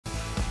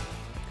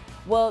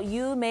Well,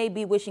 you may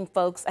be wishing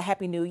folks a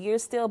Happy New Year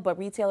still, but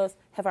retailers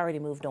have already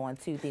moved on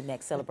to the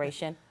next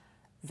celebration,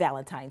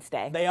 Valentine's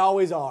Day. They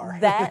always are.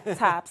 That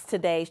tops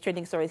today's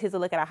trending stories. Here's a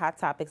look at our hot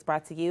topics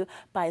brought to you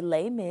by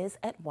Les Mis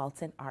at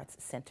Walton Arts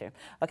Center.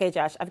 Okay,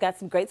 Josh, I've got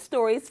some great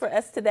stories for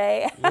us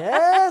today.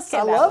 Yes,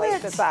 I love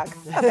it. To talk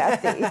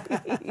about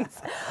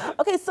these.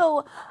 Okay,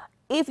 so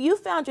if you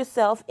found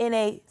yourself in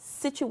a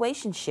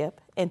situationship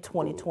in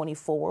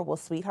 2024, well,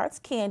 Sweethearts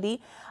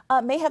Candy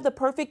may have the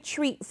perfect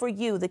treat for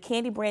you. The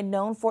candy brand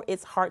known for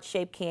its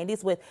heart-shaped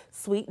candies with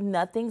sweet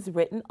nothings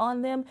written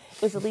on them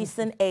is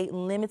releasing a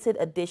limited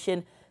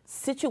edition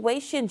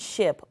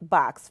situationship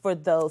box for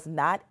those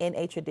not in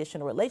a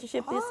traditional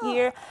relationship this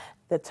year.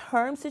 The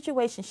term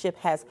situationship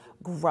has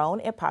grown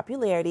in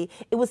popularity.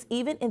 It was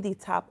even in the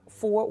top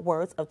 4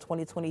 words of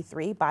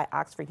 2023 by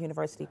Oxford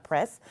University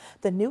Press.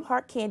 The new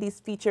heart candies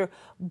feature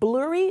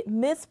blurry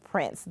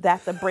misprints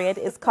that the brand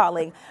is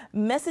calling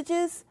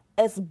messages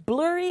as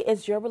blurry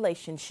as your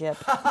relationship.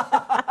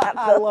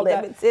 The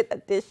limited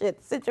edition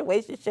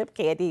situationship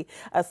candy,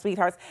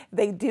 Sweethearts.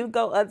 They do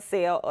go on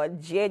sale on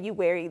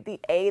January the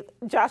 8th.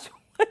 Josh,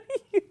 what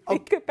do you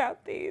think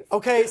about these?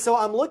 Okay, so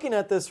I'm looking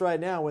at this right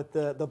now with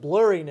the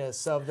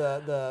blurriness of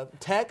the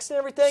text and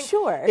everything.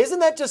 Sure. Isn't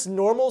that just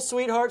normal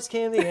Sweethearts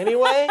Candy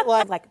anyway?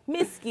 Like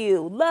miss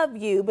you, love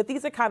you, but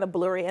these are kind of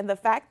blurry. And the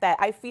fact that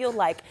I feel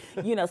like,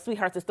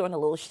 Sweethearts is throwing a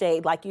little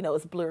shade, like,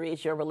 as blurry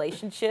as your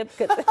relationship.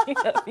 Because,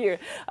 you're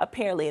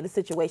apparently in a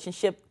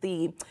situationship,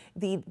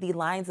 the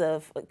lines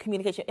of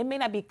communication, it may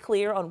not be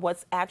clear on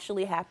what's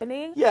actually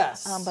happening.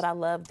 Yes. But I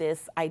love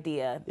this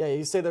idea. Yeah,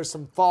 you say there's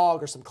some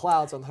fog or some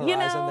clouds on the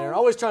horizon there.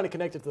 Always trying to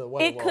connect it to the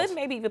weather It could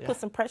maybe even put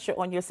some pressure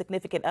on your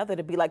significant other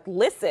to be like,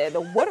 listen,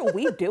 what are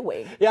we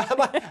doing? Yeah,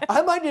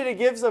 I might need to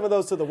give some of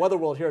those to the weather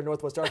world here in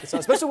Northwest Arkansas,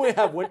 especially when we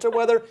have winter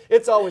weather.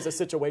 It's always a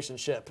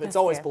situationship. It's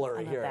always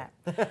blurry here.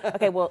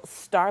 Okay, well,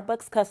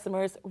 Starbucks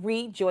customers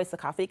rejoice. The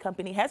coffee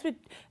company has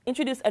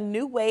introduced a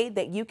new way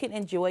that you can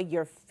enjoy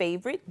your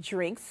favorite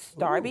drinks.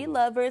 Starbucks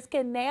lovers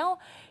can now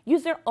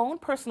use their own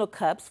personal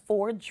cups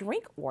for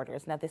drink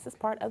orders. Now, this is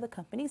part of the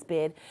company's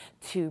bid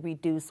to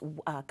reduce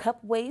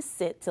cup waste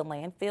sent to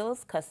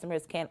landfills.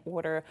 Customers can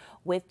order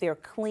with their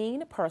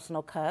clean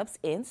personal cups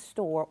in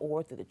store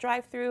or through the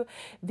drive-thru.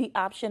 The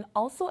option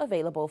also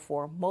available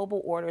for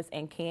mobile orders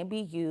and can be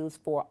used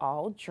for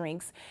all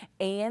drinks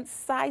and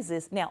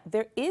sizes. Now,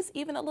 there is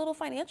even a little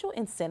financial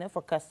incentive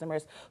for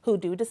customers who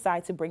do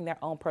decide to bring their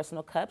own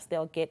personal cups.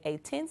 They'll get a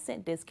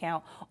 10-cent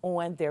discount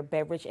on their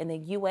beverage, and the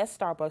U.S.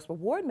 Starbucks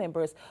Reward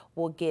members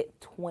will get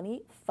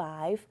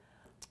 25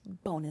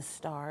 bonus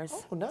stars.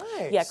 Oh,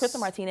 nice. Yeah, Crystal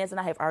Martinez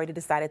and I have already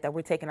decided that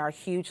we're taking our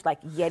huge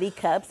Yeti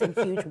cups and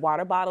huge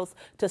water bottles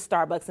to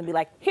Starbucks and be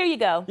like, here you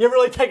go. You're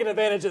really taking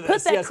advantage of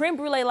this. Put that creme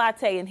brulee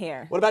latte in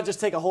here. What about just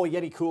take a whole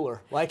Yeti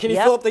cooler? Can you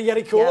fill up the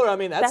Yeti cooler? I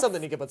mean, that's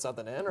something you can put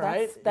something in,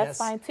 right? That's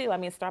fine too. I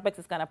mean, Starbucks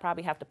is going to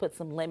probably have to put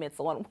some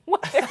limits on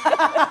what they're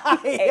going to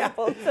be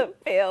able to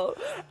fill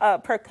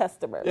per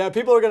customer. Yeah,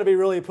 people are going to be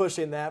really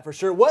pushing that for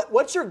sure.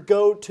 What's your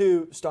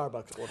go-to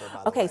Starbucks order, by the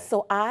way? Okay,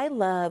 so I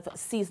love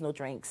seasonal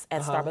drinks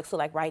at Starbucks. So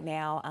like right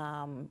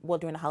now,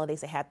 during the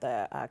holidays, they had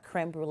the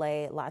creme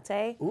brulee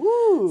latte.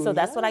 Ooh, so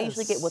that's what I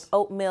usually get with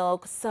oat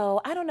milk. So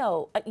I don't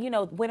know,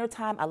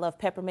 wintertime, I love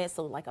peppermint.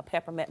 So like a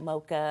peppermint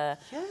mocha,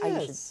 I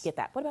usually get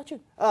that. What about you?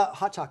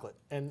 Hot chocolate,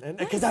 and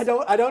because I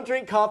don't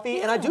drink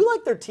coffee, and I do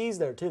like their teas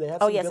there too. They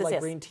have some good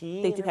green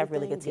tea. They do have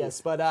really good teas.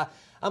 Yes, but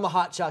I'm a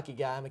hot chalky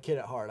guy. I'm a kid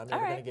at heart. I'm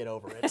never going to get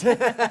over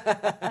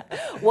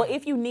it. Well,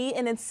 if you need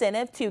an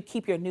incentive to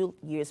keep your New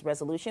Year's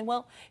resolution,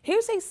 well,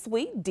 here's a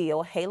sweet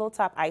deal. Halo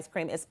Top Ice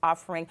Cream is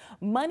offering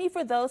money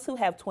for those who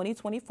have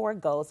 2024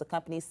 goals. The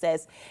company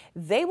says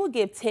they will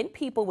give 10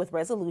 people with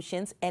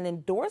resolutions an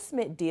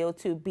endorsement deal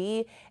to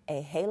be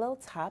a Halo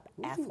Top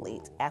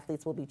athlete.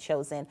 Athletes will be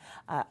chosen.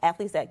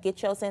 Athletes that get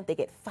chosen, they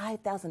get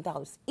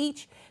 $5,000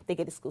 each. They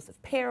get exclusive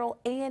apparel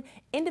and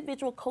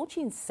individual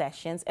coaching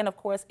sessions. And of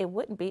course, it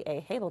wouldn't be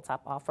a Halo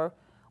Top offer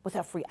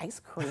without free ice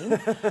cream.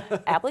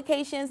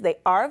 Applications, they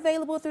are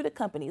available through the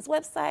company's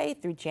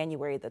website through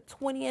January the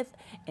 20th.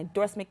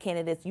 Endorsement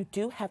candidates, you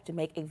do have to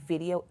make a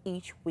video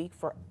each week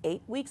for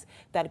 8 weeks.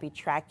 That'll be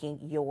tracking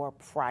your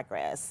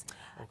progress.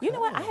 Okay. You know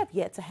what? I have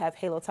yet to have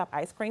Halo Top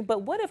ice cream,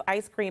 but what if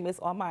ice cream is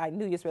on my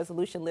New Year's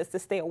resolution list to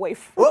stay away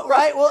from? Well,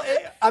 right. Well,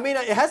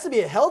 it has to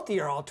be a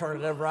healthier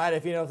alternative, right?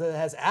 If if it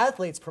has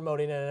athletes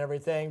promoting it and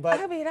everything. But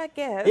I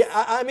guess. Yeah,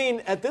 I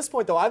mean, at this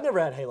point though, I've never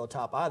had Halo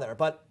Top either,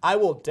 but I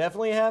will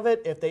definitely have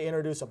it if they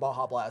introduce a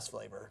Baja Blast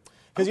flavor.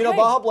 Because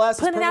Baja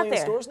Blast is currently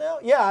in stores now.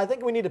 Yeah, I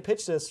think we need to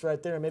pitch this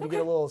right there and maybe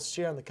get a little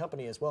share in the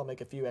company as well,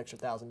 make a few extra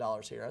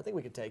 $1,000 here. I think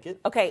we could take it.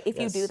 Okay, if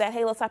you do that,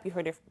 Halo Top, you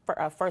heard it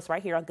first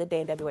right here on Good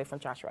Day in WA from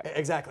Josh Wright.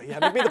 Exactly. Yeah,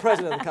 make me the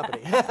president of the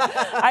company.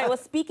 All right, well,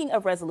 speaking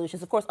of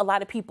resolutions, of course, a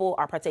lot of people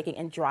are partaking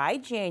in dry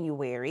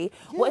January.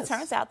 Yes. Well, it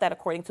turns out that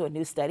according to a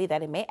new study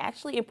that it may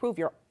actually improve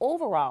your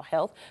overall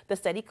health. The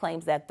study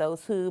claims that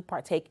those who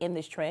partake in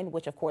this trend,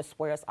 which of course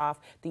swears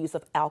off the use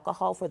of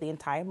alcohol for the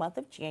entire month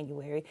of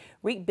January,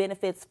 reap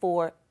benefits for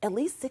for at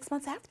least 6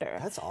 months after.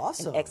 That's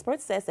awesome. An expert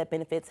says that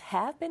benefits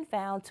have been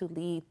found to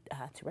lead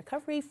to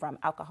recovery from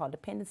alcohol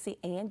dependency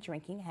and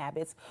drinking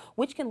habits,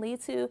 which can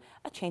lead to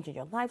a change in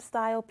your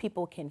lifestyle.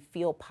 People can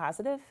feel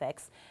positive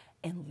effects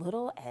in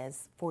little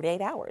as 48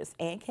 hours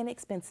and can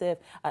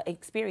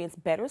experience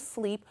better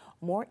sleep,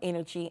 more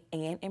energy,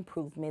 and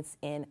improvements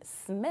in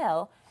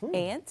smell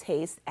and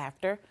taste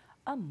after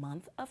a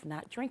month of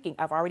not drinking.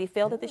 I've already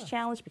failed at this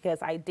challenge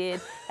because I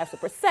did have some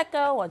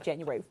Prosecco on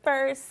January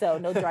 1st, so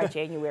no dry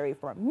January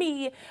for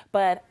me,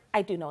 but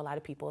I do know a lot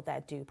of people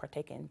that do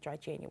partake in dry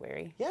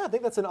January. Yeah, I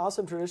think that's an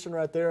awesome tradition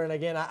right there. And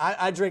again,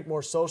 I drink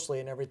more socially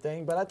and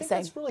everything, but I think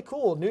that's really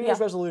cool. New Year's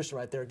resolution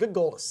right there. Good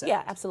goal to set.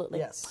 Yeah, absolutely.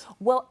 Yes.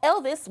 Well,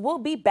 Elvis will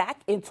be back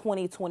in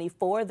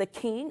 2024. The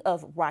king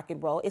of rock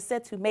and roll is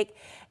set to make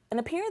an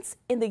appearance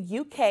in the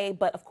UK,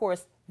 but of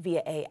course,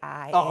 via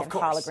AI and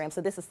hologram. So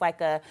this is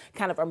like a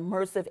kind of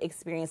immersive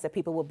experience that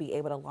people will be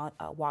able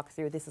to walk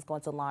through. This is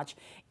going to launch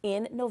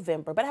in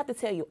November. But I have to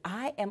tell you,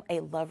 I am a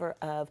lover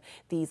of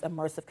these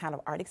immersive kind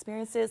of art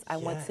experiences. I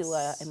went to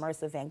an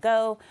immersive Van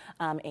Gogh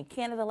in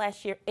Canada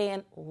last year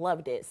and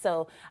loved it.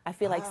 So I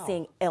feel like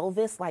seeing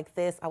Elvis like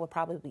this, I would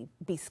probably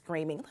be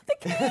screaming, the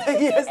king,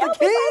 yes, Elvis, the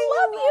king.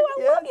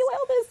 I love you,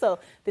 Elvis. So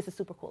this is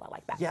super cool. I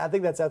like that. Yeah, I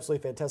think that's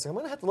absolutely fantastic. I'm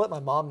going to have to let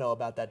my mom know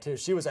about that too.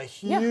 She was a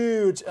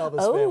huge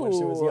Elvis fan when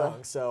she was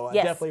young, so I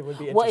definitely would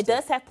be interested. Well, it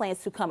does have plans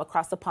to come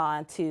across the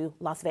pond to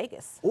Las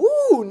Vegas.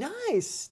 Ooh, nice.